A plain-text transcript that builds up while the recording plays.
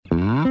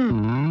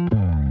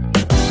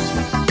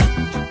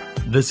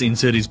This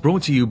insert is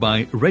brought to you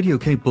by Radio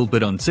K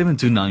Pulpit on 7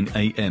 to 9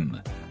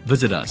 a.m.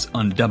 Visit us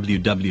on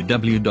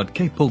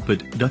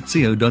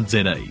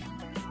www.kpulpit.co.za.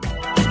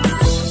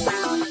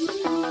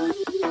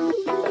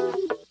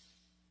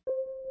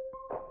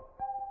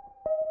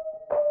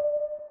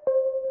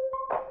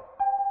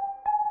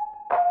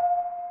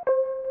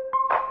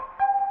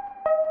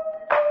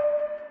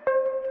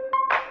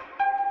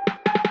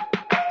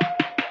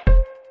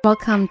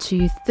 Welcome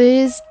to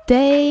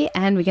Thursday,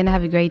 and we're going to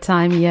have a great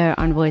time here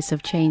on Voice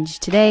of Change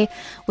today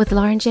with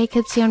Lauren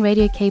Jacobs here on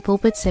Radio K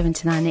Pulpit, 7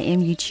 to 9 a.m.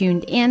 You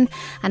tuned in,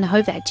 and I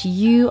hope that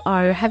you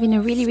are having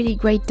a really, really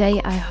great day.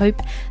 I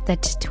hope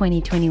that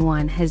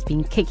 2021 has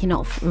been kicking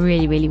off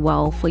really, really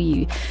well for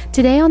you.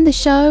 Today on the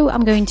show,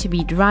 I'm going to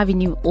be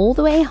driving you all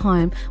the way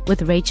home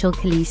with Rachel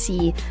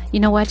Kolisi. You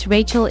know what?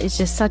 Rachel is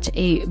just such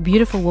a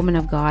beautiful woman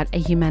of God, a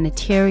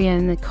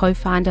humanitarian,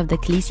 co-founder of the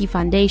Kolisi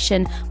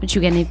Foundation, which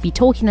we're going to be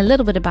talking a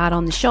little bit about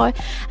on the show,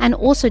 and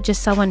also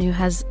just someone who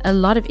has a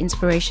lot of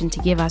inspiration to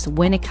give us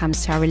when it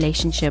comes to our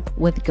relationship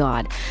with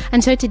God.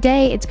 And so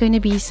today it's going to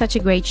be such a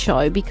great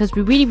show because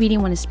we really, really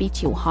want to speak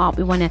to your heart.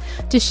 We want to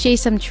just share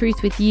some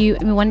truth with you,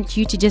 and we want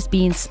you to just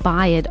be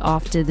inspired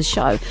after the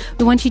show.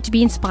 We want you to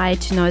be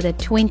inspired to know that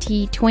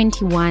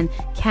 2021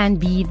 can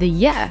be the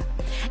year.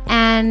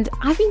 And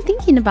I've been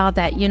thinking about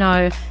that,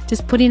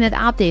 just putting it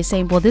out there,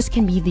 saying, well, this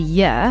can be the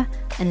year,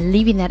 and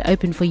leaving that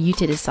open for you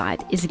to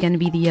decide. Is it going to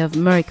be the year of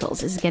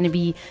miracles? Is it going to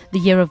be the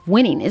year of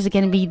winning? Is it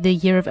going to be the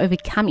year of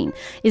overcoming?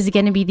 Is it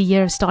going to be the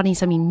year of starting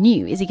something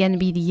new? Is it going to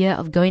be the year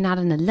of going out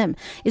on a limb?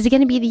 Is it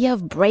going to be the year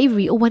of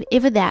bravery, or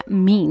whatever that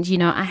means?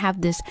 I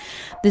have this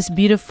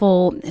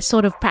beautiful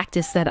sort of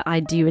practice that I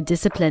do, a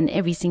discipline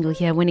every single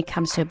year when it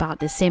comes to about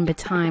December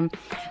time.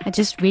 I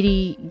just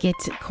really get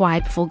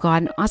quiet before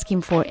God and ask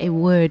Him for a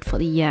word for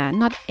the year,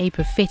 not a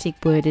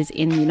prophetic word as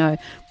in,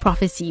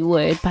 prophecy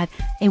word, but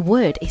a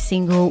word, a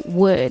single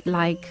word,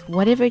 like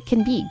whatever it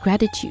can be,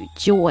 gratitude,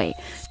 joy,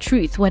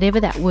 truth, whatever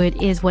that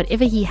word is,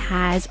 whatever He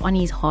has on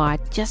His heart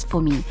just for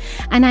me.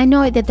 And I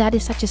know that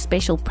is such a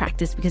special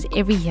practice because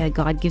every year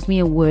God gives me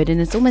a word,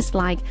 and it's almost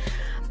like,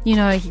 He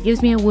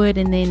gives me a word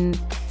and then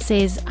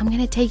says, I'm going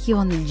to take you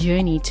on the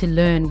journey to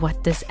learn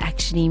what this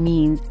actually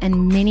means.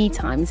 And many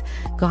times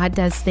God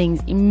does things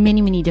in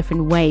many, many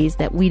different ways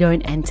that we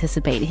don't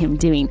anticipate Him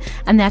doing.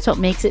 And that's what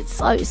makes it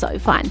so, so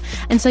fun.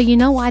 And so you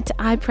know what?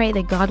 I pray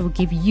that God will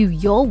give you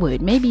your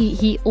word. Maybe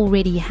He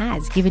already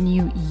has given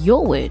you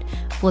your word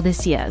for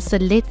this year. So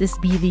let this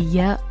be the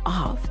year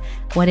of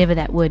whatever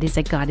that word is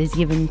that God has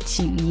given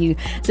to you.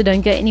 So don't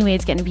go anywhere.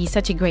 It's going to be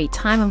such a great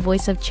time on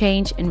Voice of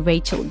Change, and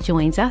Rachel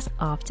joins us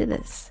after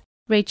this.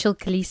 Rachel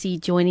Kolisi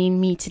joining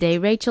me today.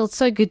 Rachel, it's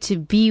so good to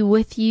be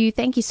with you.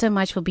 Thank you so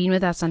much for being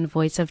with us on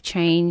Voice of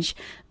Change.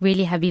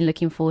 Really have been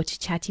looking forward to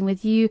chatting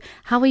with you.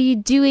 How are you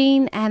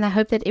doing? And I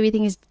hope that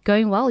everything is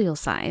going well your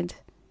side.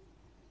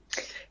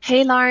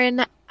 Hey,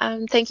 Lauren.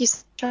 Thank you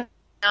so much.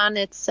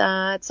 It's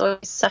always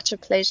such a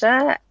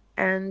pleasure.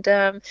 And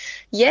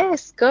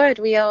yes, good.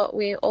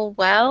 We're all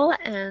well,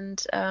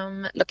 and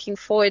looking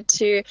forward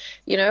to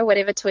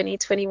whatever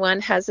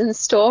 2021 has in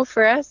store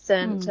for us,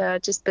 and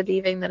just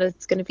believing that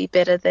it's going to be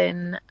better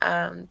than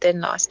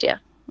last year.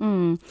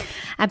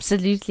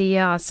 Absolutely,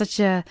 yeah. Such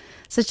a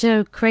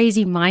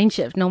crazy mind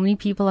shift. Normally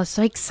people are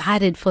so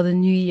excited for the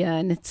new year,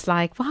 and it's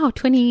like, wow,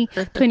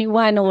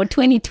 2021 or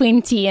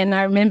 2020. And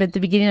I remember at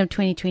the beginning of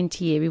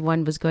 2020,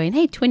 everyone was going,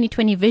 hey,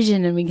 2020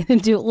 vision, and we're going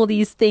to do all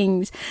these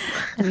things.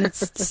 And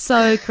it's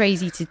so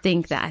crazy to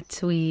think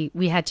that we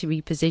had to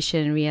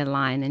reposition,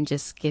 realign, and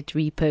just get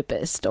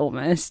repurposed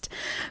almost.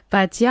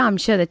 But yeah, I'm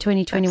sure that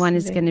 2021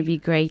 is going to be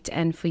great,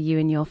 and for you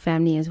and your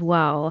family as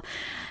well.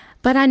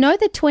 But I know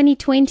that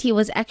 2020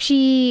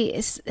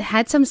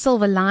 had some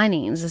silver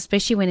linings,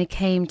 especially when it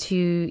came to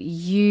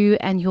you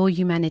and your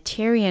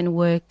humanitarian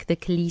work, the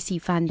Kolisi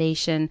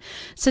Foundation.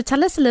 So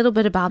tell us a little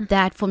bit about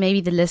that for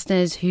maybe the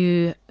listeners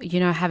who,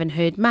 haven't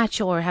heard much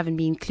or haven't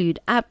been clued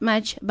up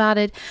much about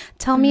it.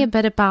 Tell me a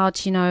bit about,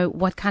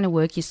 what kind of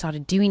work you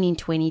started doing in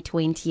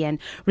 2020 and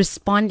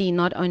responding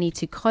not only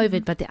to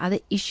COVID, but the other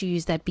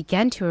issues that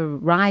began to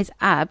rise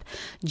up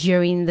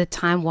during the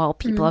time while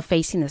people are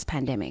facing this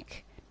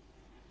pandemic.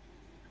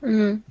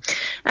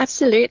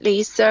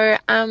 Absolutely. So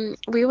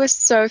we were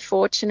so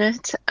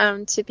fortunate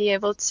to be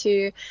able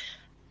to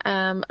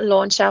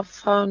launch our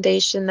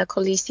foundation, the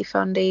Kolisi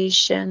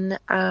Foundation,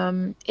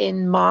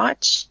 in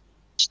March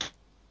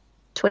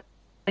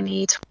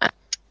 2020.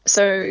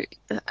 So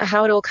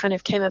how it all kind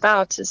of came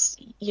about is,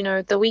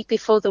 the week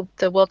before the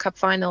World Cup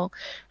final,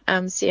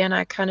 Siya and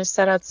I kind of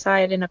sat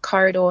outside in a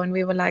corridor, and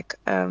we were like,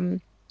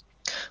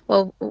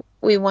 well,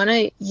 we want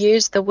to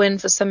use the win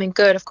for something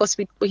good. Of course,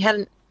 we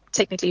hadn't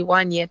technically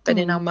won yet, but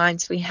in our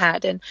minds we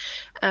had, and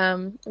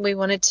we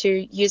wanted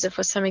to use it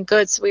for something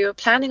good. So we were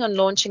planning on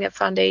launching a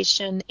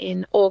foundation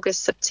in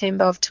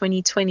September of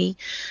 2020,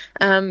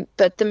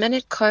 but the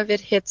minute COVID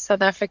hit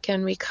South Africa,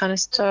 and we kind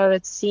of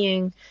started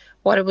seeing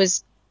what it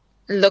was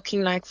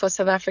looking like for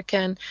South Africa,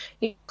 and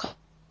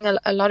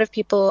a lot of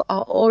people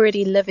are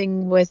already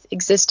living with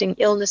existing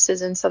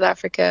illnesses in South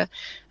Africa.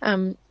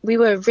 We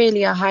were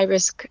really a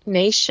high-risk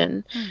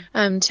nation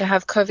to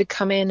have COVID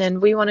come in,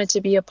 and we wanted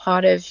to be a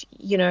part of,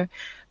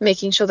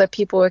 making sure that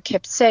people were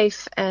kept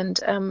safe and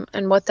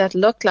what that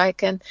looked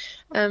like. And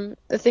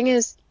the thing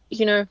is,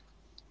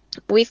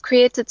 we've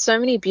created so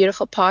many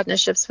beautiful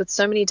partnerships with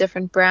so many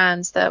different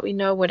brands that we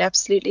know would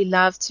absolutely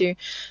love to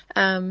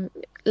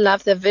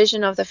love the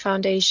vision of the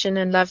foundation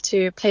and love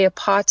to play a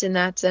part in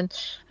that. And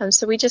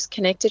so we just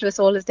connected with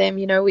all of them.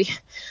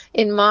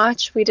 In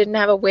March, we didn't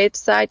have a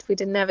website, we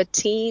didn't have a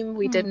team,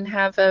 we didn't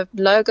have a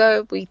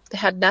logo, we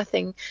had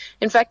nothing.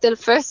 In fact, the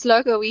first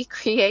logo we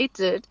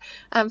created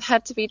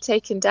had to be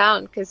taken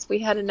down because we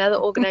had another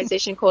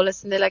organization call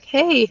us and they're like,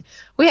 hey,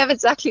 we have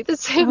exactly the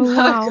same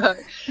logo.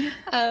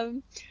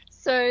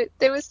 So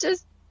there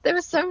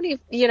was so many,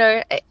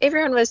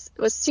 everyone was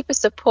super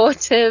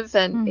supportive,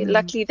 and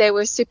luckily they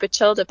were super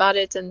chilled about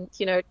it, and,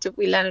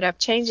 we ended up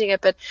changing it.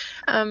 But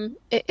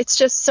it's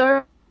just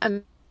so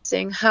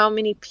amazing how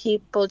many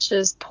people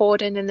just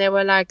poured in and they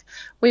were like,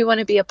 we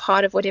want to be a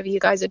part of whatever you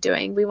guys are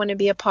doing. We want to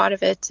be a part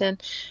of it.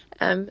 And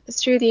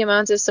through the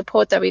amount of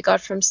support that we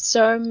got from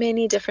so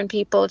many different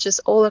people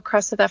just all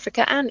across South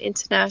Africa and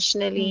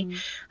internationally,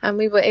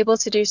 we were able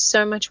to do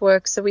so much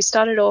work. So we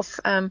started off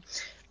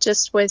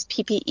just with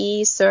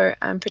PPE, so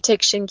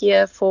protection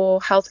gear for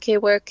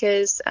healthcare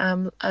workers,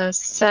 a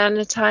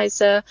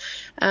sanitizer,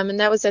 and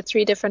that was at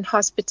 3 different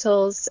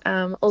hospitals.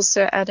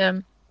 Also at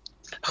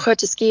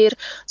Grooteskier,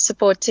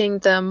 supporting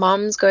the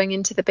moms going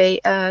in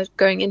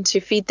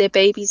to feed their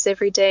babies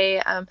every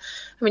day.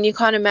 You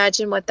can't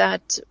imagine what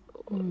that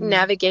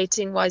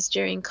navigating was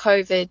during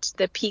COVID,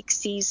 the peak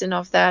season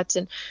of that,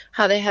 and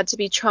how they had to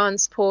be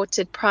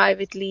transported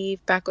privately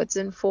backwards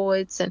and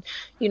forwards, and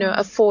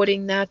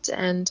affording that.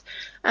 And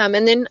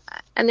then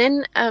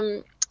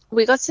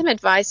we got some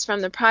advice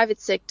from the private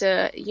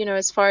sector,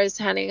 as far as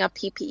handing out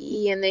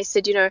PPE, and they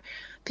said,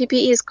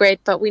 PPE is great,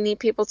 but we need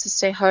people to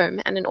stay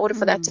home, and in order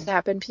for that to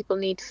happen, people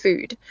need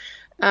food.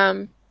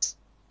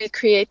 We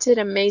created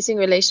amazing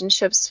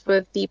relationships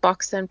with the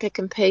Boxer and Pick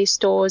and Pay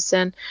stores,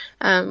 and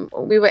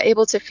we were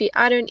able to feed,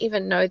 I don't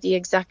even know the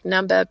exact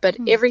number, but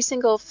every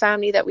single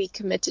family that we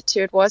committed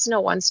to, it wasn't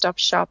a one-stop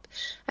shop.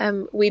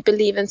 We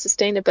believe in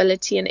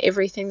sustainability in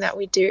everything that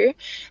we do,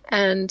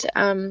 and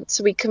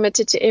so we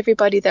committed to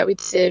everybody that we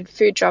did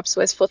food drops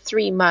with for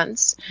 3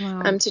 months.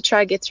 Wow. To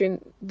try get through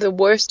the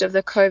worst of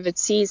the COVID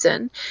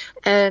season,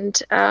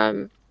 and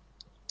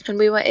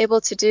we were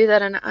able to do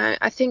that. And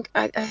I think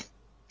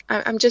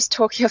I'm just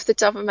talking off the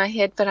top of my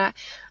head, but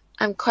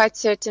I'm quite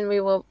certain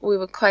we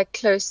were quite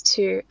close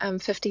to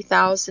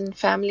 50,000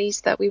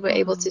 families that we were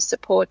able to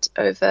support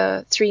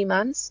over 3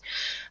 months.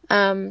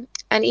 And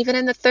even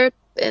in the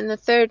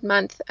third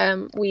month,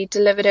 we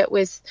delivered it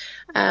with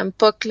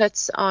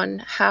booklets on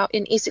how,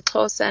 in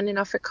isiXhosa and in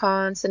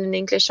Afrikaans and in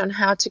English, on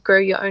how to grow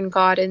your own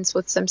gardens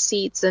with some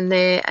seeds in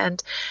there,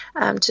 and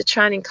to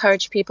try and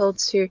encourage people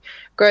to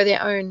grow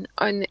their own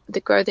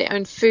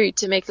food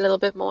to make it a little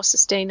bit more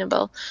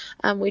sustainable.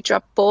 We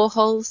dropped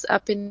boreholes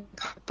up in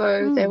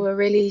Popo. They were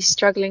really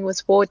struggling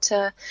with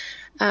water,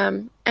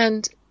 and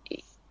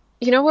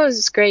what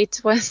was great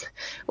was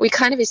we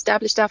kind of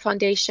established our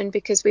foundation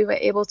because we were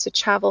able to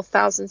travel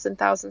thousands and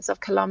thousands of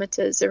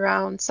kilometers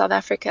around South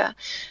Africa.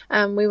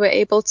 We were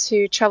able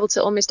to travel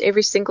to almost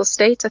every single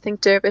state. I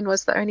think Durban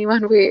was the only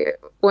one we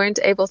weren't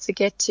able to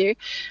get to.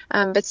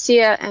 But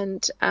Siya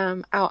and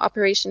our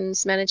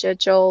operations manager,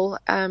 Joel,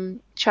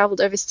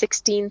 traveled over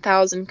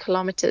 16,000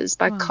 kilometers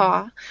by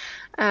car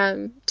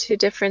to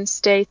different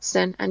states,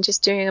 and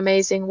just doing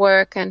amazing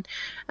work. And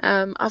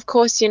of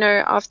course,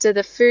 after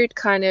the food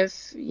kind of,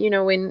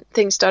 when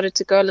things started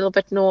to go a little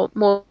bit more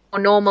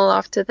normal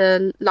after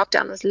the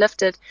lockdown was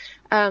lifted,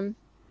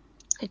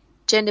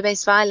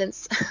 gender-based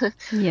violence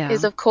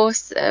is of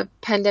course a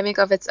pandemic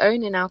of its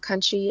own in our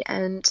country,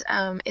 and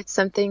it's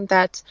something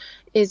that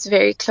is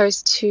very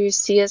close to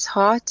Sia's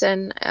heart,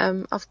 and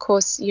of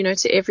course,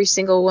 to every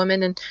single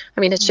woman, and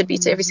I mean it should be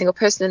to every single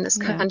person in this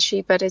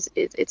country, but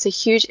it's a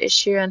huge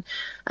issue,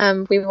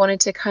 and we wanted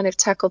to kind of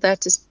tackle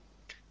that.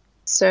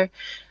 So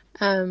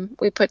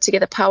we put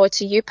together Power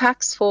to You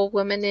packs for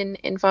women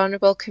in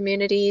vulnerable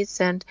communities,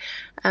 and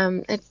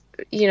it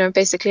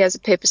basically has a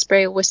pepper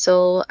spray, a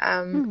whistle,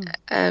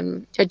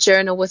 a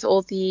journal with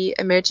all the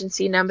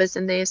emergency numbers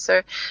in there.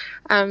 So,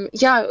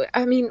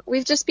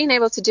 we've just been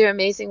able to do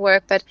amazing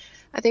work. But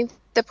I think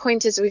the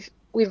point is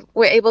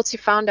we're able to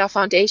found our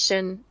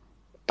foundation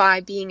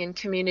by being in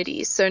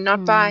communities. So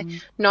not by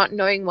not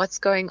knowing what's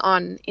going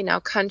on in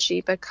our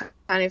country, but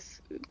kind of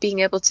being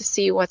able to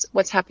see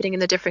what's happening in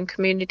the different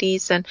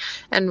communities, and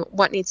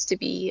what needs to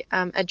be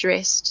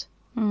addressed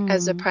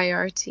as a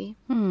priority.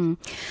 And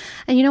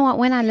you know what,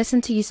 when I listen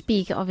to you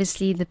speak,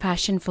 obviously the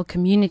passion for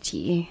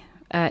community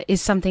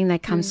is something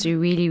that comes through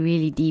really,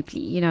 really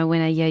deeply, you know,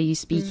 when I hear you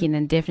speaking,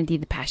 and definitely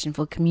the passion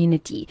for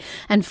community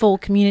and for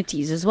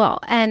communities as well.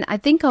 And I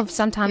think of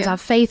sometimes our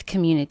faith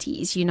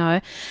communities, you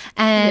know,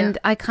 and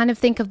I kind of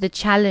think of the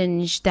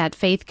challenge that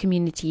faith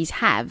communities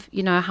have,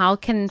 you know, how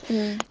can,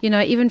 you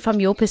know, even from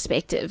your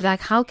perspective,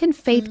 like how can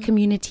faith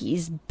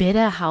communities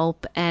better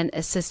help and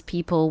assist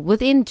people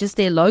within just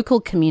their local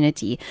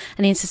community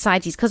and in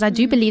societies? Because I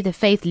do believe that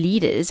faith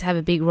leaders have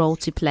a big role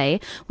to play.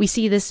 We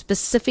see this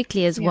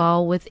specifically as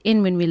well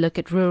within when we look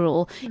at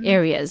rural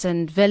areas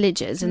and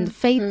villages, and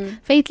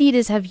faith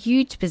leaders have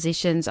huge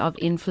positions of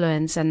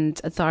influence and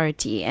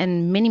authority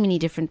in many, many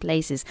different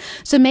places.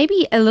 So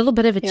maybe a little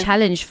bit of a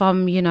challenge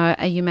from, you know,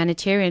 a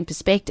humanitarian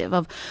perspective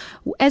of,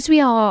 as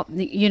we are,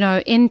 you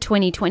know, in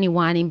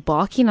 2021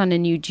 embarking on a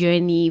new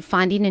journey,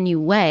 finding a new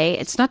way.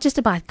 It's not just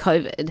about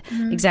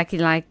COVID, exactly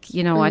like,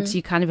 you know, what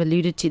you kind of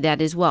alluded to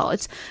that as well.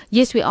 It's,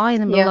 yes, we are in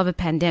the middle of a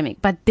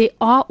pandemic, but there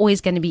are always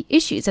going to be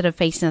issues that are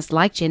facing us,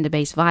 like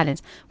gender-based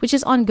violence, which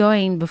is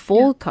ongoing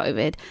before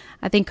COVID.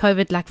 I think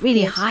COVID like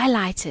really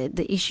highlighted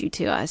the issue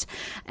to us.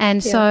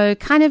 And so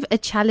kind of a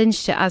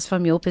challenge to us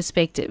from your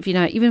perspective, you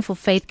know, even for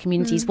faith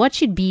communities, what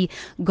should be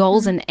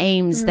goals and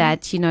aims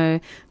that, you know,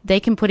 they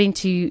can put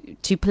into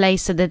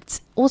place so that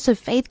also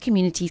faith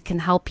communities can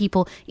help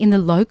people in the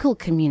local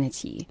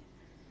community?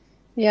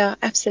 Yeah,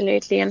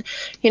 absolutely. And,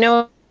 you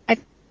know, I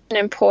think an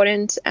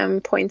important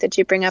point that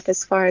you bring up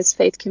as far as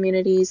faith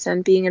communities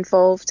and being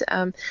involved,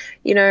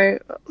 you know,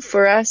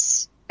 for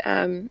us,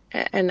 and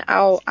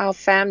our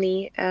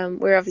family,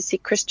 we're obviously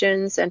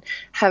Christians and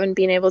haven't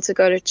been able to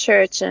go to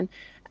church. And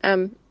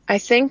I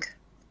think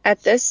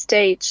at this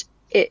stage,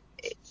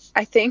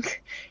 I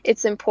think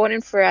it's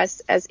important for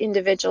us as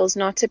individuals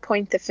not to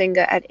point the finger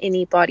at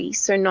anybody.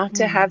 So not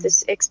to have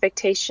this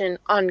expectation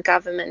on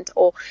government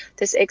or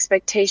this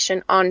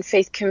expectation on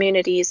faith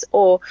communities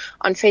or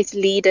on faith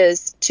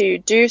leaders to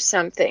do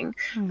something,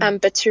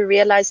 but to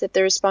realize that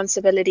the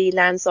responsibility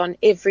lands on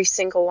every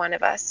single one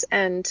of us.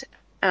 And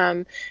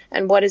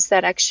what does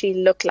that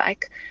actually look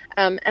like?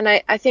 And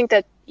I think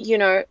that, you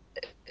know,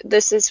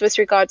 this is with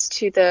regards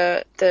to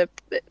the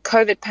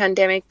COVID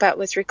pandemic, but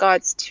with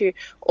regards to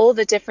all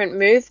the different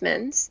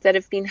movements that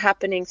have been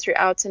happening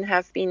throughout and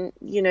have been,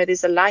 you know,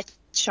 there's a light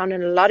shone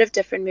on a lot of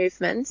different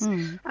movements,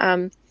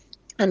 and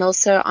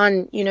also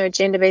on, you know,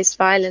 gender-based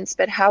violence.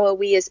 But how are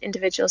we as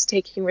individuals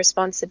taking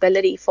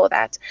responsibility for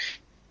that?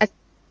 When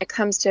it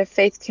comes to a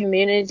faith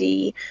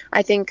community,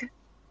 I think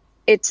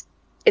it's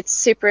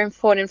super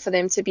important for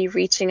them to be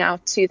reaching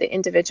out to the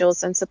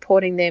individuals and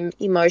supporting them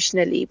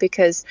emotionally,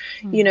 because,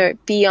 you know,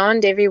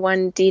 beyond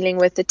everyone dealing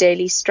with the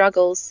daily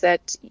struggles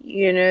that,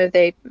 you know,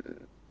 they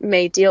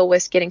may deal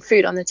with, getting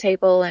food on the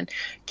table and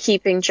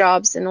keeping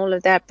jobs and all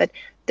of that, but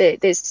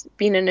there's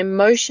been an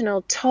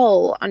emotional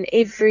toll on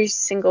every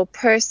single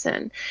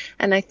person.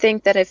 And I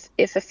think that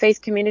if a faith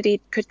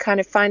community could kind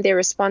of find their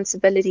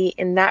responsibility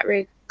in that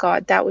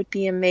regard, that would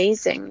be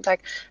amazing,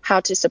 like how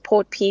to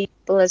support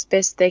people as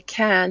best they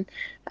can,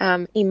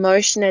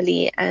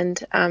 emotionally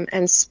and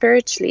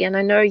spiritually. And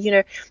I know, you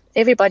know,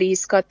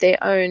 everybody's got their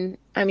own,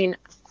 I mean,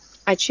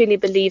 I truly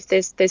believe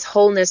there's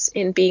wholeness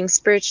in being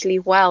spiritually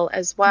well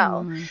as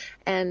well.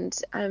 And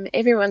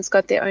everyone's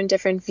got their own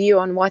different view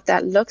on what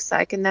that looks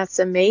like, and that's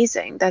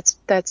amazing. That's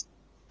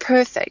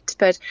perfect.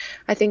 But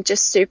I think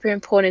just super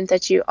important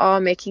that you are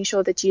making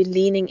sure that you're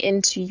leaning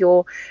into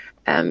your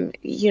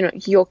you know,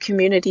 your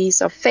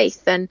communities of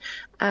faith, and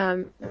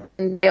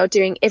they are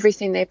doing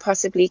everything they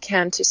possibly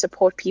can to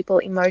support people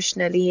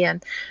emotionally.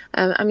 And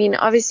I mean,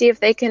 obviously,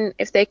 if they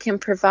can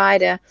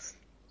provide a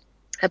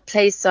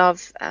place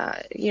of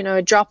you know,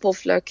 a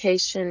drop-off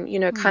location, you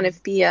know, kind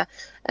of be a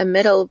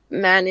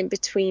middleman in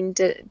between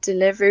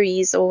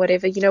deliveries or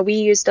whatever. You know, we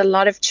used a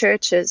lot of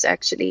churches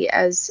actually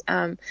as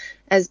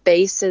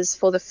bases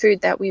for the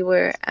food that we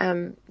were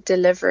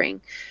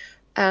delivering.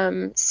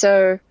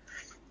 So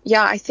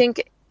yeah, I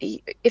think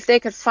if they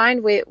could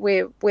find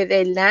where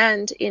they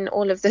land in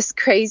all of this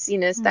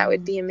craziness, that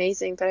would be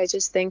amazing. But I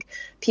just think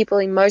people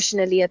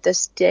emotionally at this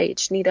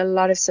stage need a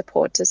lot of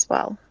support as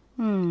well.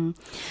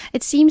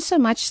 It seems so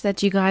much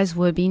that you guys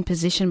were being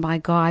positioned by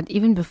God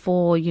even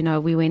before, you know,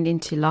 we went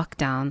into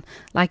lockdown.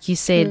 Like you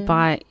said,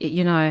 by,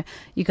 you know,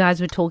 you guys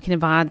were talking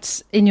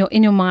about in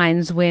your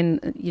minds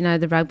when, you know,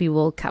 the Rugby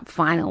World Cup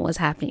final was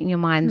happening. In your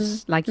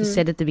minds, like you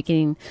said at the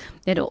beginning,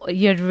 that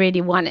you had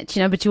already won it,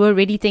 you know, but you were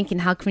already thinking,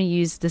 how can we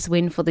use this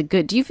win for the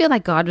good? Do you feel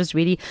like God was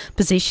really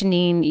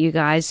positioning you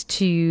guys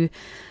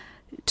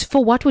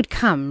for what would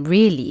come,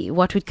 really,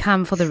 what would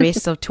come for the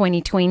rest of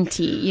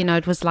 2020? You know,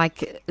 it was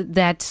like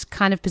that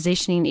kind of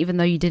positioning, even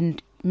though you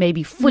didn't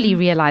maybe fully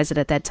realize it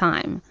at that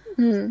time.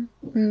 You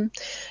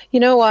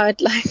know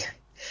what? Like,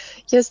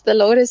 yes, the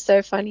Lord is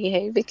so funny,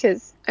 hey,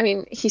 because, I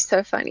mean, he's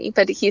so funny,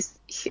 but he's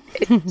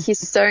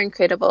so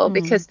incredible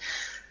because,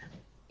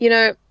 you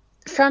know,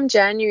 from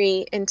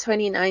January in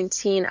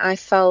 2019, I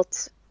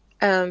felt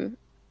like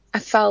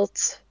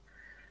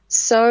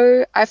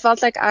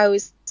I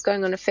was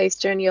going on a faith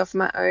journey of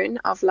my own,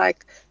 of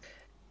like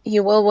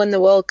you will win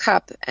the World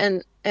Cup,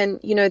 and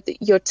you know,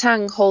 your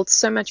tongue holds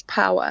so much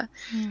power.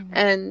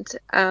 And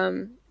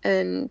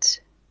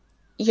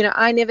you know,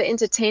 I never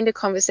entertained a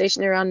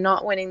conversation around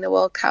not winning the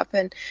World Cup,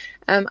 and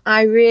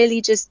I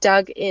really just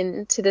dug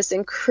into this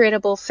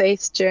incredible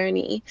faith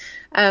journey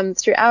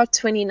throughout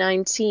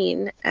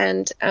 2019,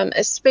 and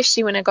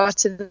especially when I got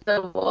to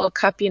the World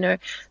Cup, you know,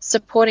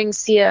 supporting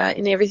Siya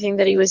in everything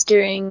that he was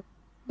doing,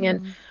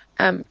 and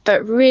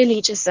but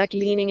really just like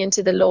leaning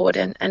into the Lord,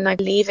 and like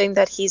believing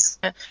that he's,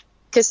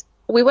 because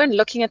we weren't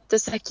looking at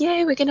this like,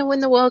 yeah, we're going to win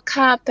the World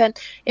Cup and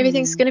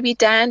everything's going to be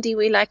dandy.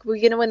 We're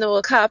going to win the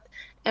World Cup,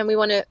 and we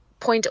want to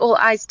point all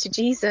eyes to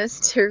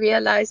Jesus to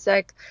realize,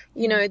 like,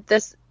 you know,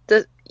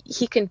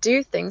 he can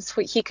do things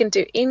he can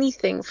do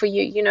anything for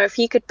you. You know, if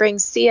he could bring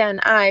Siya and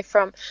I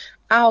from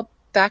our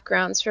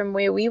backgrounds, from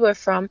where we were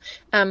from,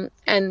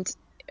 and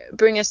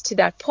bring us to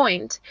that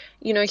point,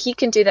 you know, he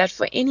can do that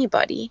for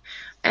anybody.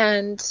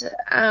 And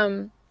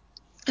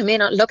it may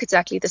not look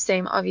exactly the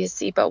same,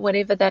 obviously, but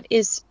whatever that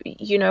is,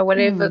 you know,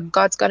 whatever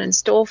God's got in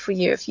store for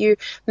you, if you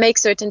make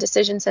certain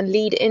decisions and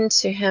lead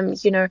into him,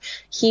 you know,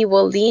 he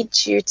will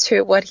lead you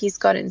to what he's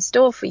got in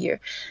store for you.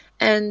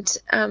 And,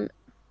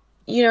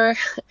 you know,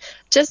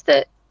 just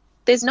that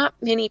there's not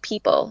many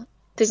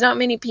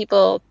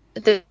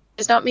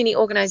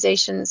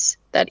organizations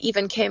that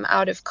even came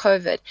out of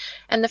COVID.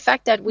 And the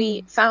fact that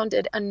we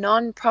founded a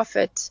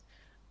non-profit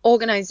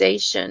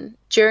organization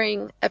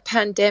during a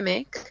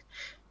pandemic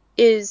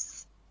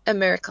is a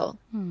miracle.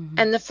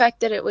 And the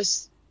fact that it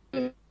was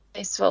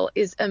successful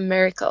is a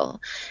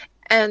miracle.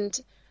 And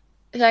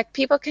like,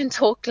 people can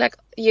talk like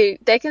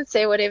they can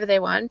say whatever they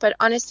want, but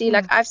honestly,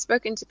 like, I've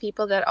spoken to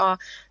people that are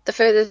the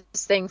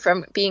furthest thing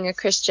from being a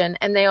Christian,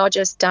 and they are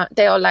just done.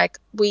 They are like,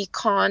 we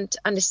can't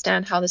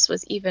understand how this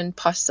was even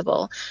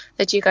possible,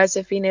 that you guys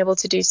have been able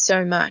to do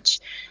so much.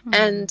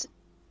 And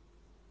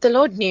the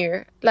Lord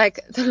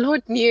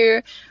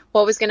knew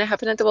what was going to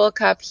happen at the World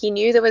Cup. He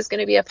knew there was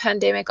going to be a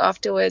pandemic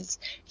afterwards.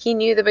 He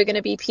knew there were going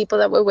to be people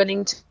that were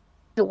willing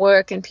to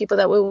work and people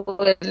that were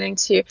willing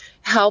to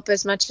help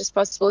as much as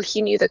possible.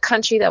 He knew the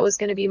country that was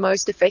going to be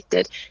most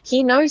affected.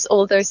 He knows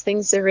all those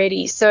things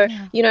already. So,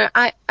 you know,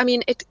 I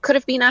mean, it could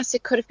have been us,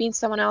 it could have been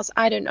someone else,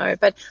 I don't know.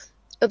 But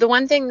the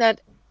one thing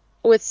that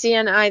with Siya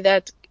and I,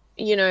 that,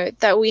 you know,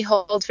 that we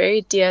hold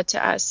very dear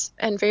to us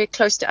and very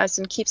close to us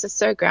and keeps us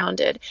so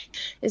grounded,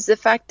 is the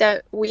fact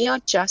that we are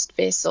just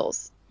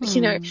vessels. You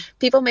know,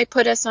 people may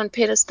put us on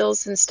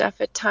pedestals and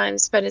stuff at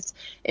times, but it's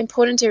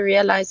important to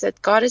realize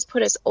that God has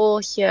put us all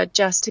here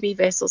just to be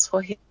vessels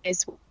for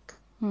his work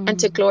and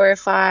to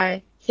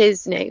glorify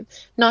his name,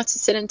 not to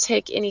sit and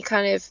take any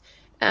kind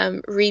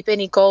of reap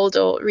any gold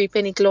or reap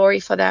any glory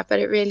for that, but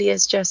it really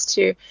is just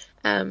to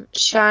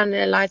shine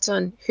a light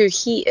on who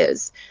he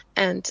is,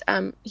 and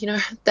you know,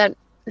 that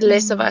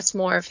less of us,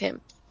 more of him.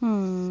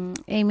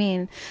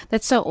 Amen.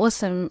 That's so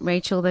awesome,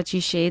 Rachel, that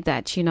you shared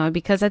that, you know,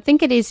 because I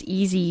think it is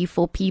easy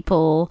for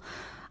people.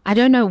 I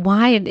don't know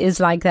why it is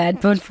like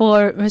that, but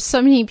for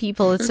so many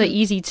people, it's so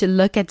easy to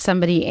look at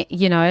somebody,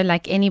 you know,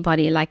 like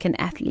anybody, like an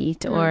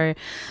athlete or,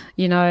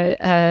 you know,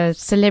 a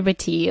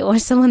celebrity or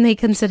someone they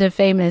consider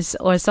famous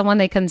or someone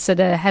they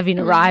consider having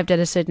arrived at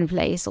a certain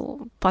place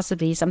or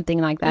possibly something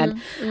like that,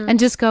 and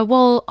just go,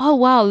 well, oh,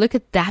 wow, look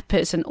at that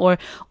person.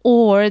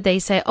 Or they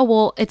say, oh,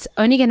 well, it's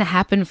only going to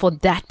happen for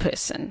that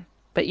person.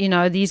 But, you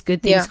know, these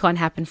good things can't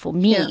happen for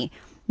me. Yeah.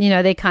 You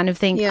know, they kind of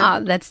think,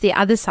 that's the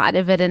other side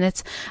of it. And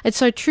it's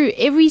so true.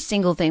 Every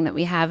single thing that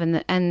we have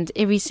and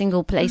every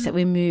single place that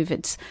we move,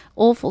 it's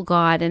all for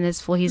God and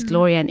it's for his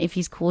glory. And if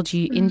he's called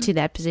you into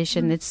that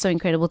position, it's so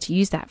incredible to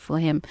use that for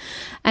him.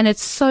 And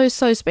it's so,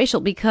 so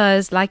special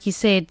because, like you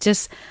said,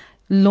 just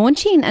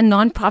launching a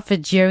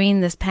nonprofit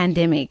during this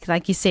pandemic,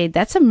 like you said,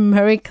 that's a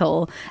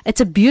miracle. It's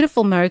a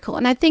beautiful miracle.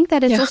 And I think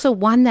that it's also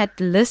one that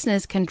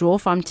listeners can draw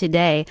from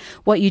today.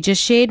 What you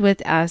just shared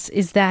with us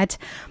is that,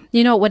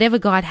 you know, whatever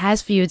God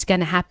has for you, it's going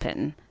to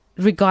happen,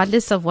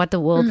 regardless of what the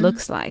world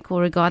looks like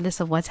or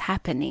regardless of what's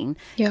happening.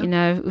 You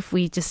know, if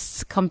we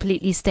just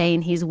completely stay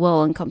in his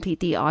will and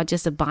completely are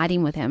just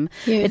abiding with him,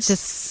 it's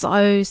just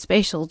so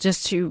special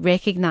just to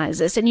recognize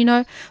this. And, you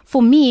know,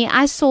 for me,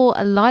 I saw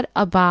a lot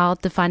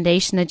about the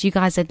foundation that you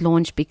guys had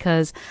launched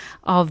because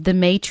of the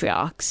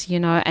matriarchs,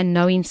 you know, and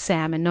knowing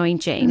Sam and knowing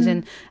James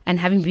and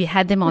having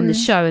had them on the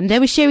show. And they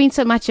were sharing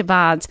so much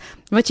about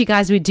what you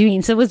guys were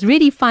doing. So it was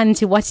really fun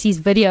to watch these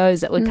videos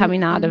that were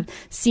coming out of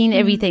seeing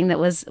everything that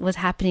was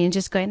happening and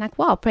just going like,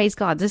 wow, praise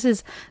God. This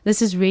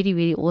is really,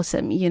 really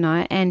awesome, you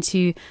know, and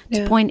to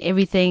point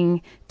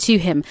everything to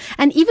him.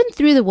 And even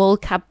through the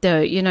World Cup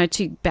though, you know,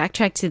 to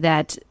backtrack to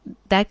that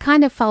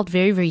kind of felt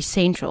very, very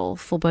central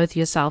for both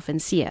yourself and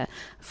Siya.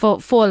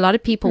 For a lot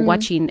of people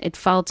watching, it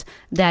felt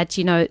that,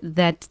 you know,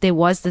 that there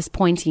was this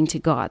pointing to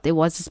God. There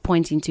was this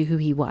pointing to who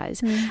he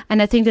was.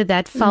 And I think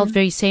that felt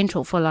very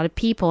central for a lot of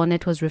people, and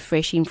it was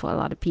refreshing for a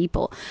lot of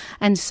people.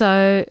 And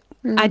so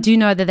I do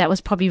know that was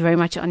probably very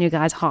much on your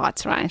guys'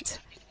 hearts, right?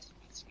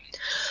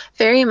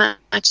 Very much.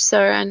 much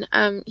so. And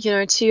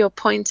to your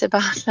point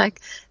about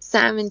like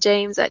Sam and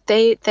James, that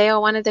they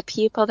are one of the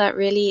people that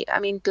really, I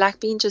mean,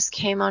 Blackbean just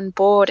came on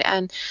board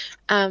and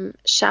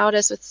showered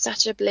us with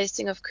such a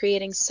blessing of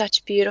creating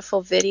such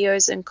beautiful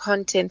videos and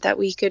content that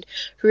we could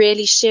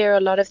really share a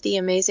lot of the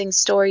amazing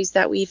stories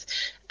that we've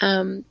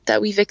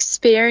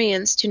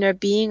experienced,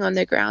 being on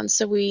the ground.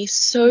 So we're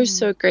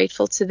so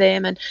grateful to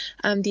them,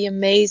 and the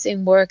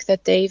amazing work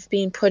that they've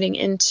been putting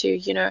into,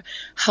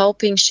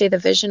 helping share the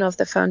vision of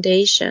the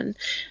foundation.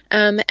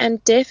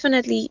 And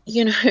definitely,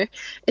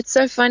 it's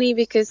so funny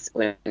because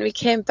when we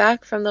came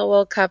back from the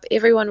World Cup,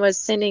 everyone was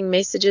sending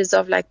messages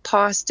of like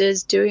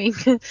pastors doing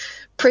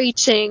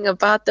preaching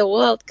about the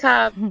World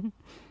Cup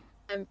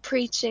and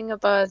preaching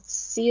about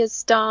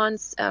Siya's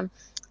dance.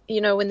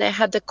 When they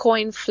had the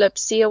coin flip,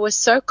 Siya was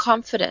so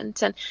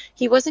confident, and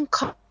he wasn't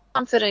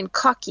confident,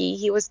 cocky.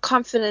 He was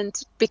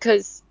confident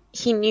because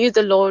he knew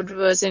the Lord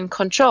was in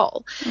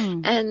control.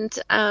 And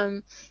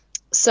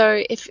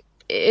so if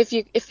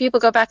people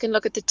go back and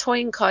look at the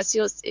toying cast,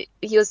 you'll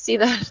see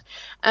that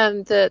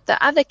the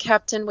other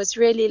captain was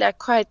really like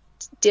quite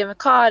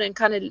democrat and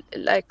kind of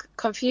like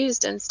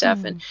confused and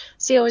stuff, and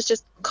Siya was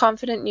just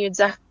confident, knew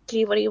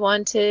exactly what he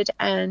wanted,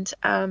 and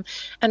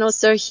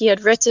also he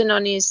had written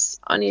on his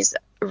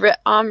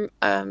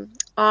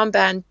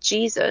armband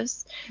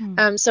Jesus.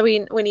 So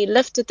when he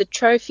lifted the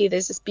trophy,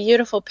 there's this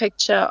beautiful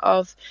picture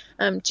of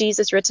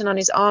Jesus written on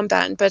his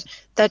armband, but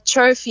that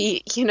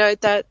trophy,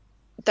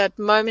 that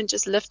moment,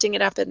 just lifting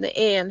it up in the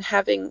air and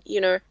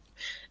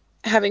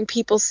having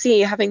people see,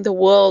 having the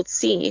world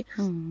see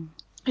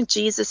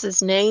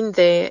Jesus's name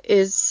there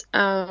is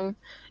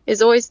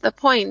always the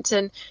point.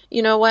 And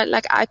you know what,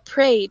 like I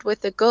prayed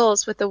with the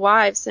girls, with the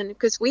wives, and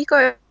because we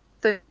go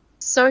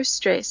so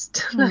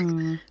stressed,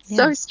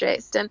 so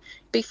stressed, and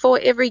before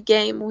every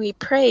game we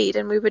prayed,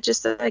 and we were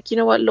just like,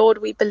 what, Lord,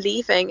 we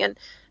believing. And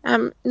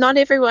not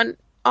everyone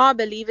are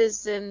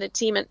believers in the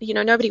team, and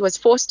nobody was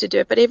forced to do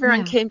it, but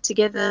everyone came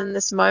together in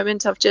this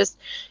moment of just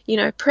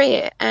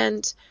prayer,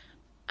 and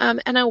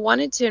I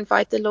wanted to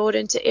invite the Lord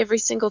into every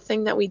single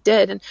thing that we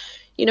did. And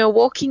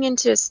walking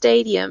into a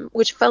stadium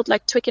which felt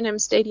like Twickenham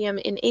Stadium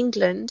in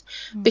England,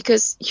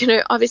 because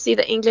obviously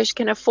the English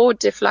can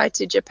afford to fly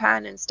to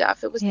Japan and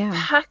stuff, it was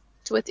packed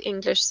with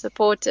English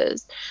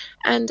supporters,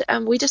 and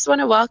we just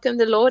want to welcome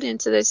the Lord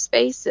into those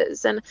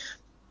spaces. And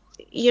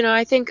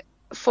I think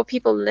for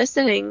people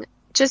listening,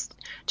 just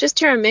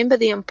to remember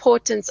the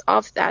importance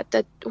of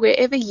that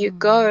wherever you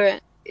go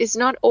is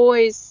not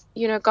always,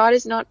 God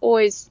is not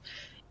always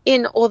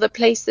in all the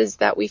places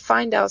that we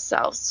find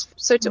ourselves.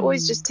 So to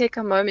always just take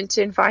a moment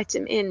to invite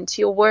him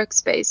into your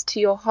workspace, to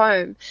your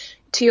home,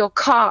 to your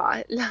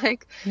car,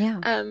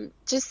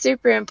 just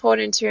super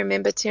important to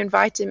remember to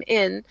invite him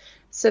in,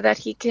 so that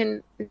he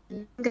can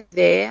linger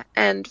there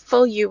and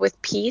fill you with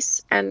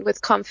peace and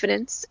with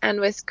confidence and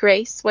with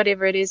grace,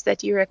 whatever it is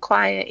that you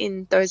require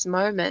in those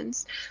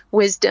moments,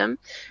 wisdom.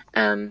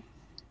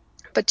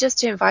 But just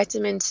to invite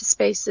him into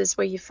spaces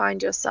where you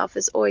find yourself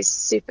is always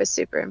super,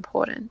 super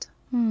important.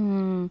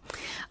 Oh,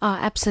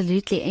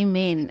 absolutely.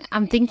 Amen.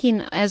 I'm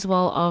thinking as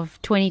well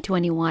of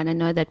 2021. I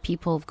know that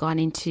people have gone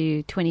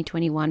into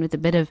 2021 with a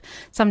bit of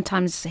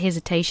sometimes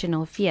hesitation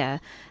or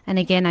fear. And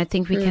again, I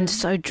think we can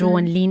so draw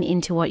and lean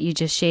into what you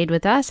just shared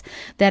with us,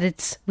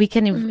 that we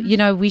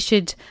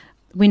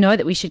know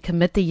that we should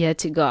commit the year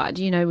to God.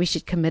 We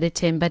should commit it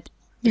to him, but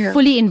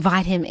fully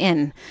invite him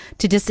in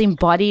to just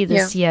embody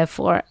this year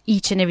for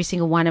each and every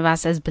single one of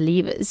us as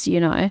believers,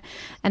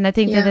 and I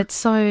think that it's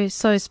so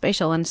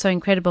special and so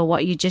incredible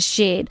what you just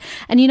shared.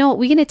 And we're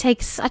going to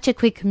take such a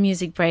quick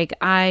music break.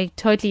 I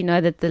totally know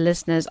that the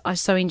listeners are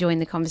so enjoying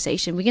the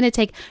conversation. We're going to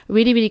take a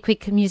really, really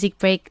quick music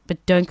break,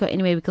 but don't go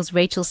anywhere, because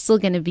Rachel's still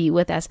going to be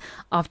with us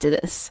after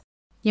this.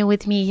 You're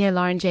with me here,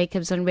 Lauren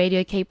Jacobs, on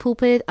Radio K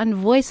Pulpit, on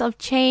Voice of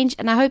Change.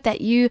 And I hope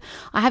that you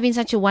are having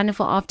such a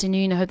wonderful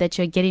afternoon. I hope that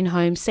you're getting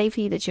home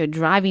safely, that you're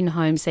driving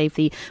home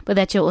safely, but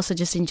that you're also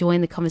just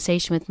enjoying the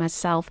conversation with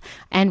myself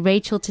and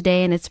Rachel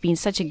today. And it's been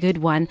such a good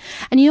one.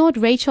 And you know what,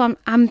 Rachel,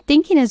 I'm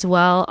thinking as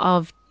well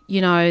of,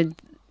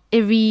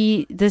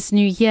 this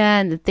new year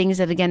and the things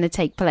that are going to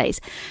take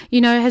place.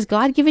 Has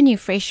God given you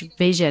fresh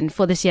vision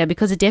for this year?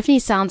 Because it definitely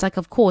sounds like,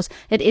 of course,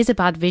 it is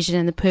about vision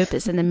and the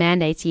purpose and the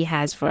mandates he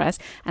has for us.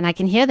 And I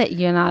can hear that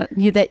you're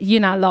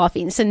not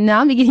laughing. So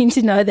now I'm beginning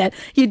to know that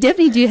you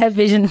definitely do have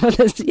vision for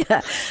this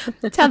year.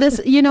 Tell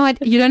us, you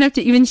don't have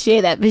to even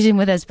share that vision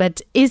with us,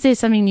 but is there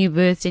something new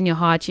birthed in your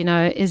heart?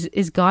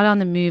 Is God on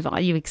the move?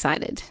 Are you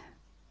excited?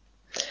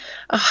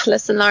 Oh,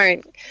 listen,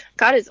 Lauren,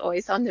 God is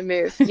always on the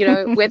move.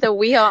 Whether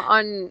we are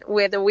on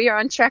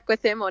track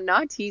with him or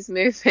not, he's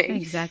moving.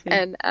 Exactly.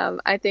 And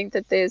I think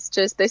that there's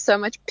so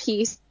much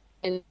peace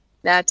in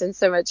that, and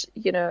so much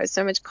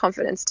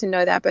confidence to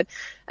know that. But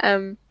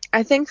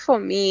I think for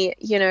me,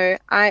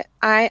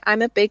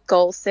 I'm a big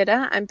goal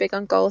setter. I'm big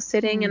on goal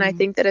setting, and I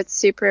think that it's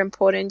super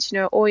important,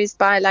 always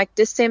by like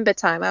December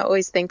time, I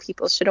always think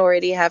people should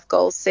already have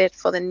goals set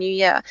for the new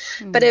year.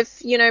 But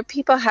if,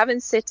 people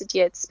haven't set it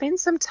yet, spend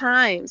some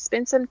time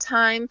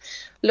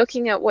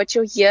looking at what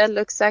your year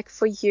looks like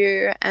for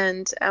you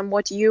and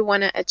what you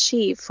want to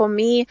achieve. For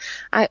me,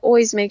 I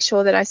always make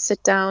sure that I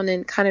sit down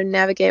and kind of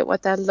navigate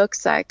what that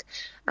looks like.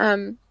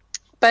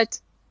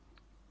 But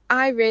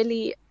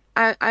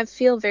I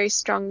feel very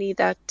strongly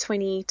that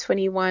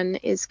 2021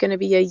 is going to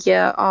be a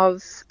year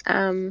of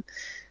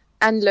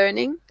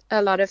unlearning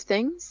a lot of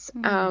things,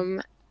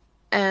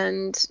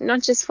 and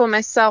not just for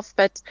myself,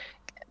 but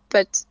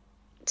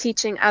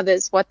teaching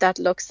others what that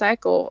looks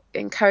like, or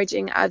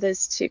encouraging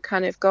others to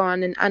kind of go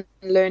on an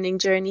unlearning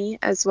journey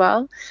as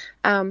well,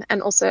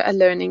 and also a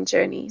learning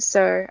journey.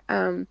 So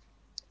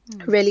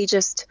really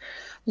just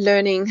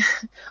learning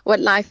what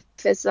life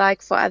is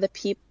like for other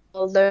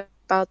people, learn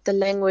about the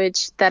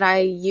language that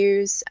I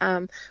use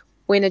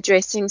when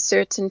addressing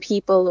certain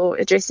people or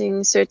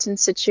addressing certain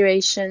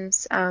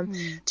situations,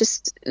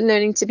 just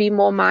learning to be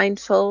more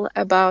mindful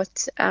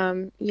about,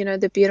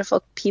 the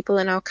beautiful people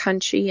in our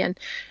country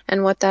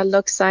and what that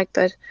looks like.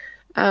 But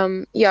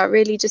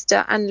really just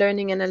an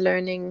unlearning and a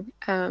learning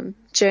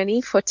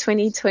journey for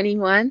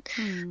 2021.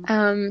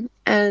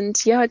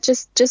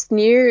 Just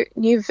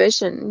new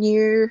vision,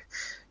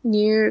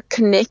 new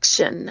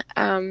connection.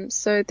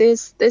 So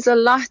there's a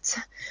lot.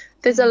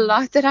 There's a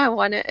lot that I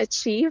want to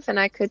achieve, and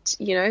I could,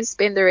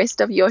 spend the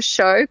rest of your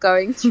show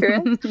going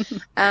through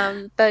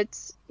it.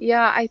 But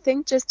I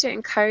think just to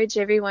encourage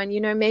everyone,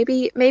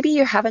 maybe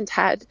you haven't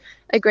had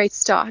a great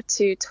start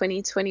to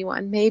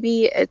 2021.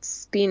 Maybe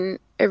it's been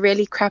a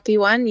really crappy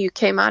one. You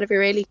came out of a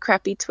really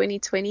crappy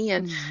 2020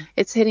 and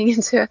it's heading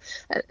into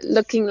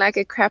looking like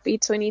a crappy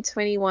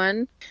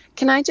 2021.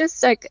 Can I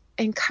just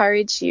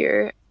encourage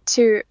you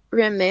to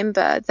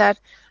remember that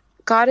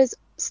God is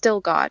still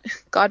God.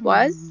 God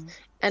was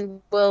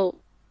and will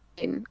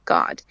in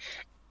God.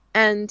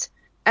 And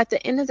at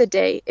the end of the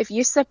day, if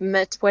you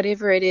submit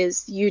whatever it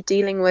is you're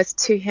dealing with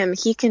to him,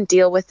 he can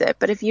deal with it.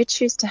 But if you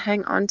choose to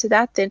hang on to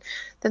that, then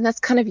that's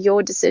kind of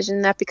your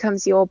decision. That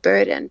becomes your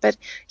burden. But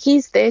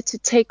he's there to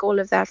take all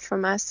of that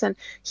from us, and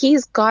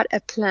he's got a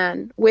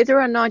plan.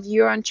 Whether or not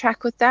you're on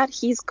track with that,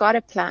 he's got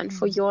a plan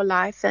for your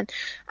life. And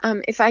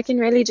if I can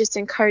really just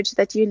encourage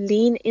that you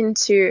lean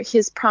into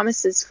his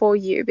promises for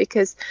you,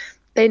 because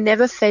they're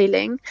never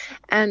failing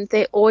and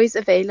they're always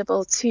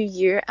available to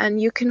you,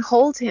 and you can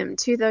hold him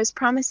to those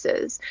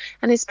promises,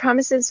 and his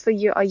promises for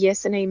you are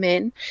yes and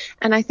amen.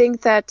 And I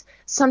think that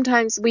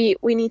sometimes we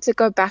need to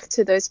go back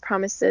to those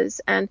promises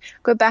and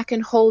go back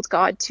and hold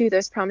God to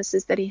those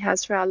promises that he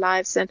has for our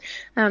lives. And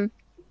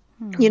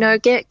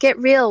get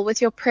real with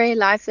your prayer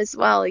life as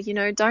well.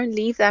 Don't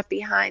leave that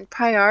behind.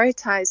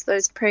 Prioritize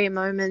those prayer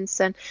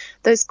moments and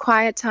those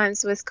quiet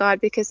times with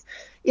God, because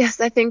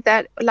yes, I think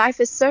that life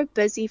is so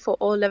busy for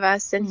all of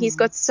us, and he's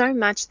got so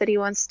much that he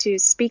wants to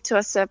speak to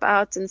us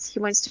about, and he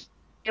wants to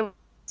share with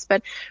us,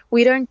 but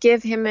we don't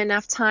give him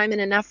enough time and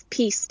enough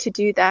peace to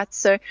do that.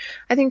 So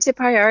I think to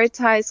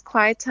prioritize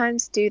quiet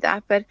times, do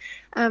that. But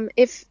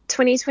if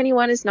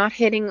 2021 is not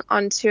heading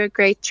onto a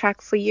great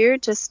track for you,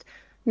 just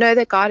know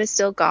that God is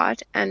still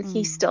God, and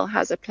he still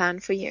has a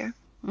plan for you.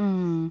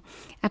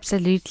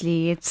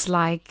 Absolutely. It's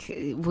like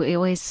we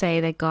always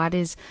say that God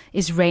is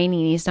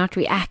reigning. He's not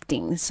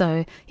reacting.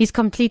 So he's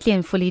completely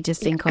and fully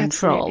just in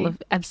control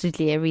of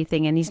absolutely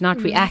everything. And he's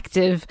not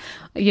reactive,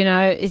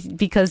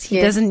 because he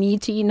doesn't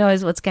need to. He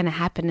knows what's going to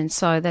happen. And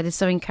so that is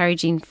so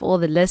encouraging for all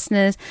the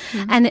listeners.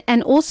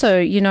 And also,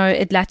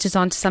 it latches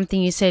on to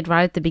something you said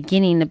right at the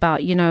beginning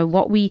about,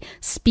 what we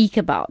speak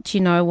about,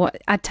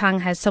 what our tongue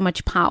has so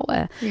much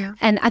power. Yeah.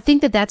 And I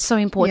think that that's so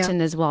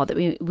important as well, that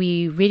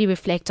we really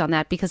reflect on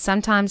that. Because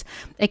sometimes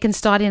it can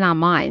start in our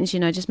minds,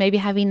 just maybe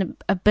having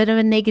a bit of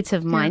a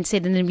negative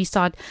mindset, and then we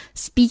start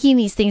speaking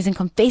these things and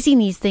confessing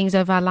these things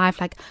over our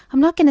life. Like, I'm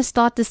not going to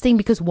start this thing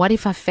because what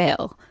if I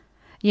fail?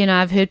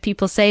 I've heard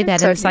people say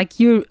that, and it's like,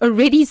 you're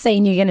already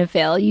saying you're going to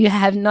fail. You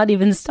have not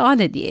even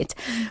started yet.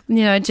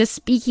 Just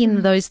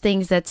speaking those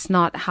things, that's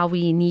not how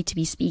we need to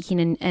be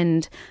speaking.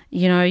 And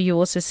you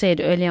also said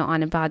earlier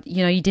on about,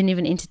 you didn't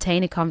even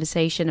entertain a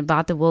conversation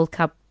about the World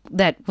Cup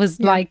that was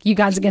like, you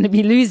guys are going to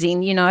be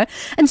losing, and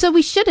so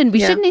we shouldn't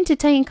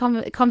entertain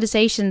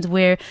conversations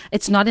where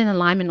it's not in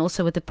alignment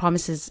also with the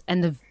promises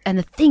and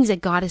the things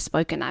that God has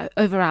spoken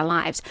over our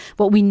lives,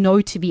 what we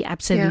know to be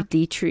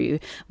absolutely true.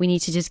 We need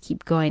to just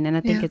keep going, and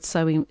I think it's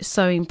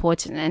so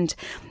important. And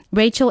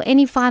Rachel,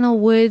 any final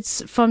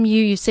words from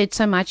you? You said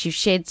so much, you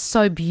shared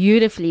so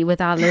beautifully with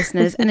our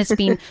listeners, and it's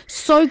been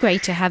so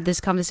great to have this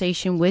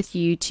conversation with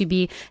you, to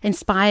be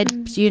inspired,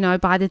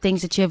 by the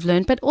things that you have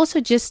learned, but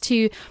also just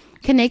to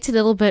connect a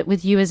little bit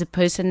with you as a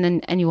person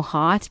and your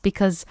heart,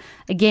 because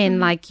again,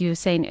 like you were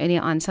saying earlier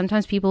on,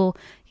 sometimes people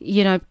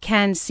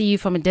can see you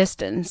from a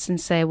distance and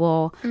say,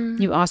 well,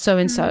 you are so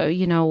and so,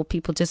 or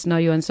people just know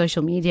you on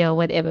social media or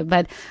whatever.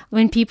 But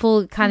when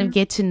people kind of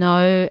get to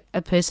know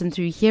a person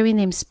through hearing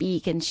them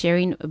speak and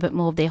sharing a bit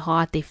more of their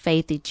heart, their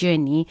faith, their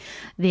journey,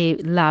 their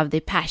love,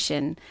 their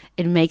passion,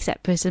 it makes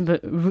that person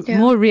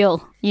more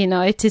real,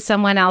 to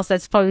someone else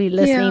that's probably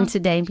listening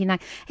today and being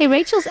like, hey,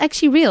 Rachel's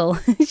actually real.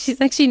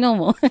 She's actually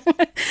normal.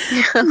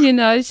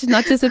 She's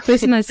not just a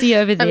person I see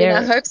over there.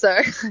 I hope so.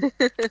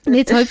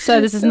 Let's hope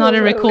so. This is not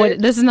a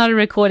recorded. This is not a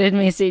recorded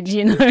message.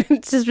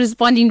 It's just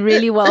responding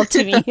really well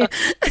to me.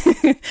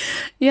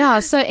 Yeah.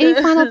 So, any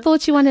final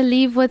thoughts you want to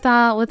leave with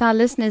our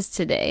listeners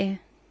today?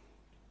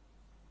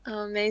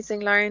 Oh,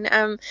 amazing, Lauren.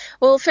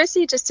 Well,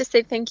 firstly, just to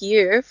say thank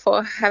you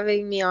for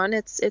having me on.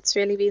 It's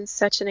really been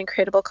such an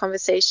incredible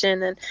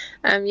conversation,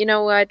 and you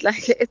know what?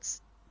 Like,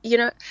 it's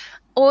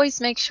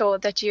always make sure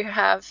that you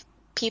have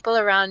people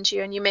around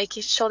you and you make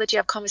sure that you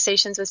have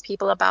conversations with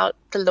people about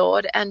the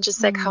Lord and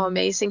just like how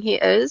amazing he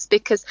is,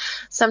 because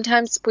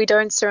sometimes we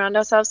don't surround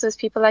ourselves with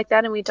people like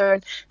that and we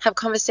don't have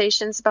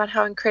conversations about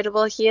how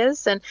incredible he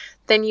is, and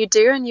then you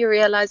do and you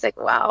realize like,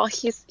 wow,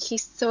 he's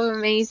so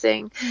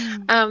amazing.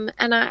 And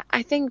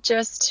I think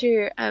just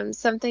to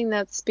something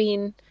that's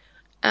been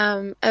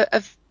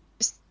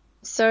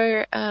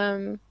so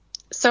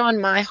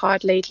on my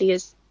heart lately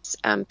is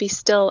be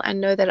still and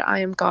know that I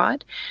am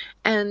God.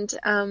 And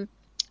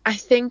I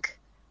think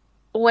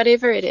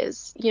whatever it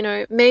is,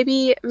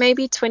 maybe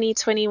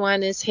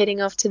 2021 is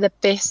heading off to the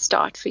best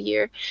start for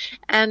you,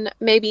 and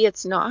maybe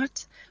it's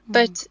not,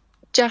 but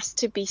just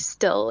to be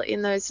still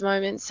in those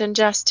moments and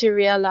just to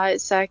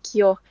realize like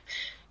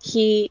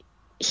he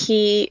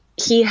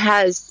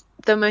has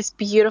the most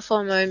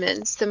beautiful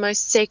moments, the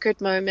most sacred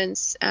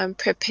moments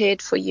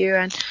prepared for you,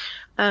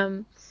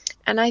 and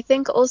I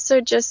think also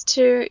just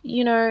to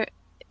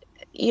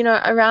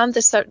around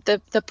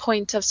the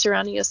point of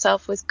surrounding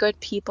yourself with good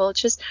people,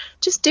 just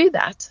do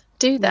that.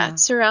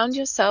 Surround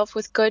yourself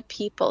with good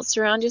people.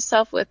 Surround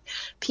yourself with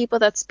people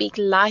that speak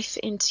life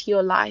into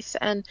your life,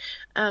 and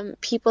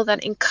people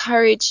that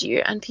encourage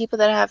you, and people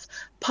that have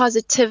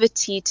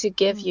positivity to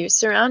give you.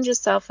 Surround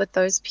yourself with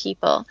those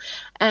people.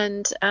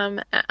 And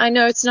I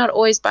know it's not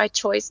always by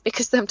choice,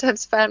 because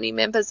sometimes family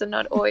members are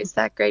not always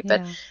that great,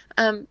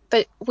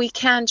 but we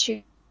can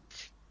choose.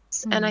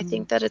 And I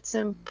think that it's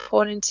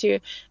important to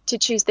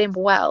choose them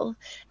well.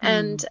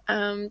 And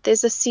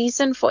there's a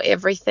season for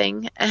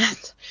everything,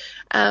 and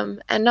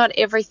not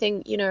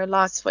everything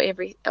lasts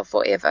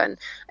forever.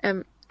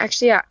 And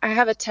actually, I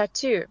have a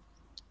tattoo,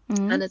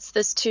 and it's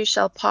 "This too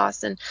shall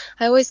pass," and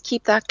I always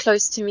keep that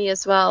close to me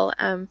as well,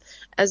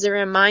 as a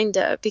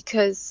reminder,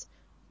 because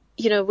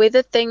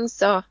whether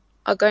things are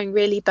going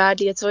really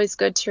badly, it's always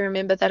good to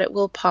remember that it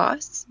will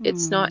pass.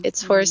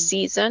 It's for a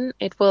season,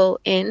 it will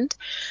end.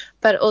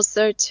 But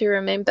also to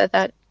remember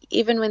that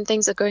even when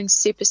things are going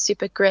super,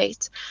 super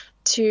great,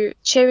 to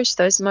cherish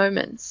those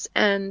moments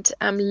and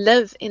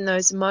live in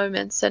those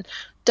moments, and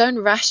don't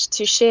rush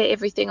to share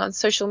everything on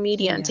social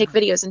media and take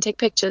videos and take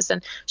pictures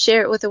and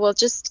share it with the world.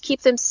 Just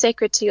keep them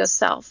sacred to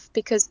yourself,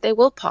 because they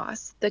will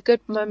pass. The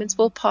good moments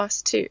will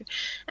pass too.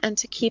 And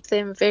to keep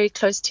them very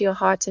close to your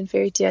heart and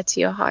very dear to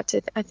your heart,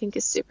 I think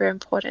is super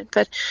important.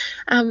 But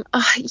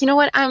you know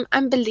what?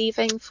 I'm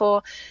believing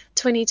for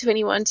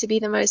 2021 to be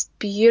the most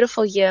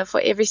beautiful year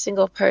for every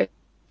single person.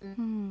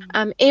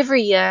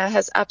 Every year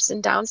has ups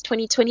and downs.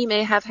 2020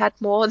 may have had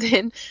more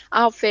than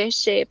our fair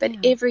share, but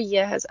every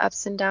year has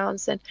ups and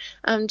downs.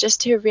 And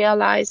just to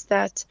realize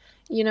that,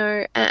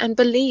 and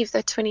believe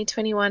that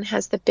 2021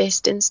 has the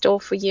best in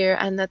store for you,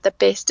 and that the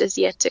best is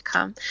yet to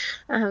come.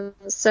 I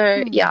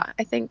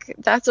think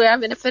that's where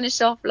I'm going to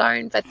finish off,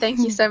 Lauren. But thank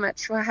you so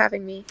much for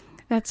having me.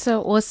 That's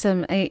so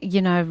awesome.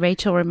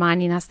 Rachel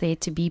reminding us there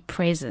to be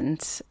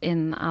present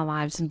in our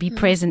lives and be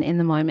present in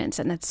the moments.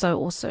 And that's so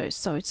also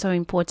so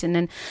important.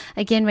 And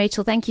again,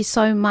 Rachel, thank you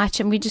so much.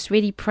 And we just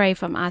really pray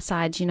from our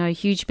side,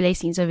 huge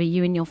blessings over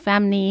you and your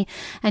family,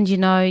 and,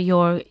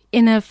 your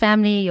inner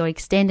family, your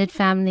extended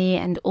family,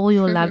 and all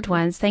your loved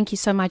ones. Thank you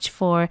so much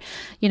for,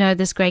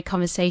 this great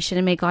conversation.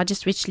 And may God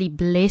just richly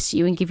bless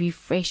you and give you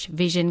fresh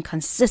vision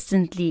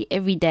consistently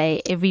every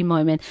day, every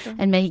moment.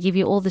 And may he give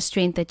you all the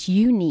strength that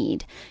you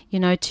need,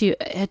 to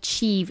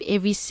achieve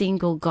every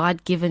single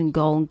God-given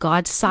goal,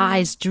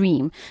 God-sized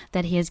dream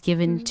that he has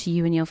given to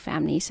you and your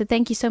family. So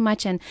thank you so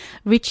much, and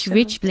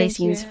rich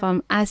blessings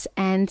from us.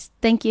 And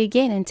thank you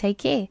again, and take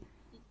care.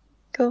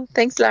 Cool.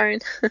 Thanks,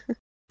 Lauren.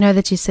 Know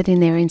that you're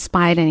sitting there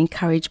inspired and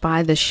encouraged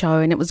by the show,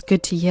 and it was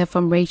good to hear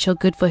from Rachel.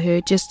 Good for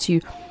her just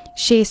to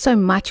share so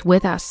much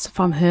with us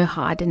from her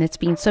heart, and it's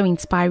been so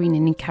inspiring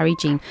and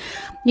encouraging.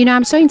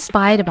 I'm so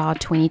inspired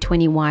about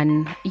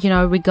 2021,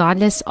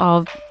 regardless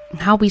of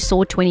how we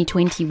saw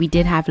 2020, we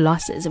did have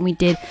losses, and we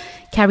did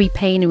carry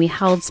pain, and we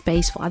held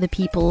space for other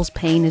people's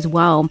pain as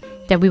well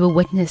that we were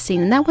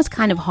witnessing. And that was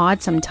kind of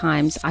hard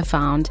sometimes, I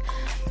found.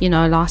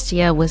 Last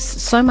year was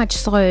so much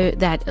so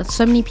that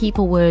so many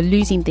people were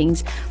losing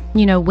things.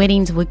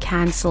 Weddings were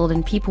cancelled,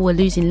 and people were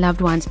losing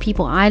loved ones.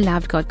 People I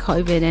loved got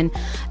COVID, and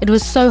it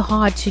was so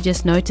hard to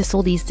just notice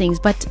all these things.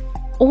 But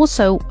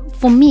also,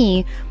 for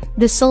me,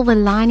 the silver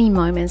lining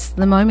moments,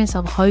 the moments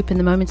of hope and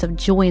the moments of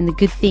joy and the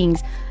good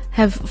things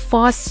have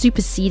far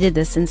superseded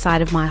this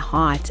inside of my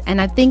heart.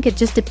 And I think it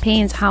just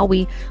depends how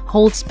we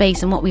hold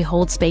space and what we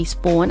hold space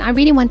for. And I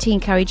really want to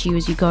encourage you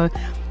as you go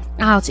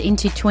out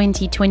into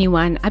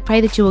 2021. I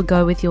pray that you will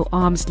go with your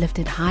arms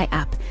lifted high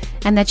up,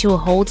 and that you will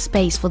hold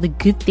space for the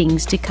good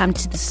things to come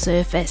to the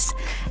surface.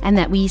 And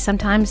that we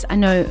sometimes, I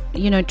know,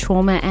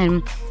 trauma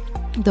and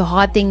the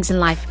hard things in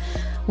life,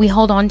 we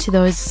hold on to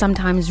those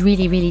sometimes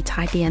really, really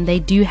tightly, and they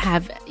do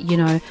have,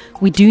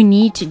 we do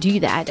need to do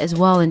that as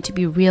well, and to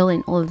be real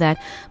in all of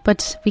that,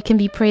 but we can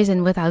be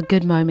present with our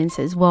good moments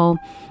as well.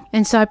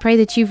 And so I pray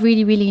that you've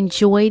really, really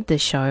enjoyed the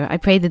show. I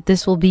pray that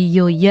this will be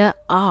your year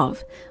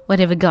of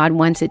whatever God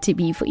wants it to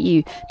be for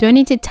you. Don't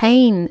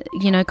entertain,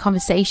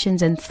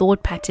 conversations and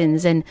thought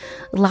patterns and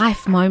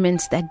life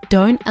moments that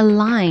don't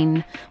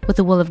align with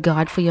the will of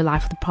God for your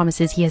life, the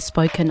promises He has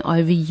spoken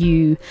over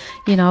you.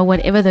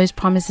 Whatever those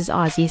promises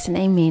are, yes and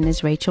amen,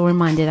 as Rachel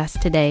reminded us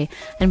today.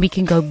 And we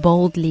can go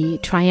boldly,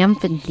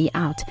 triumphantly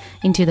out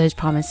into those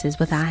promises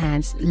with our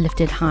hands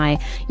lifted high.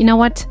 You know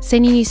what?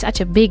 Sending you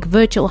such a big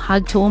virtual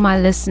hug to all my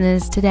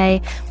listeners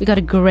today. We got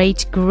a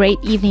great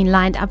evening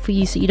lined up for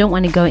you, so you don't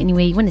want to go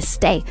anywhere. You want to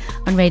stay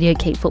on Radio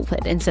Cape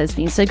Pulpit. And so it's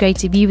been so great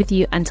to be with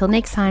you. Until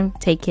next time,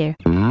 take care.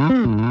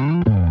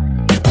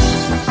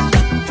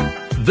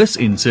 This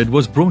insert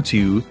was brought to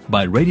you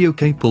by Radio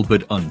Cape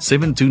Pulpit on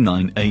 7 to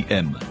 9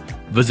 a.m.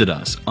 Visit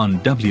us on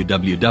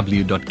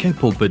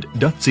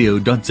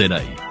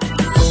www.capepulpit.co.za.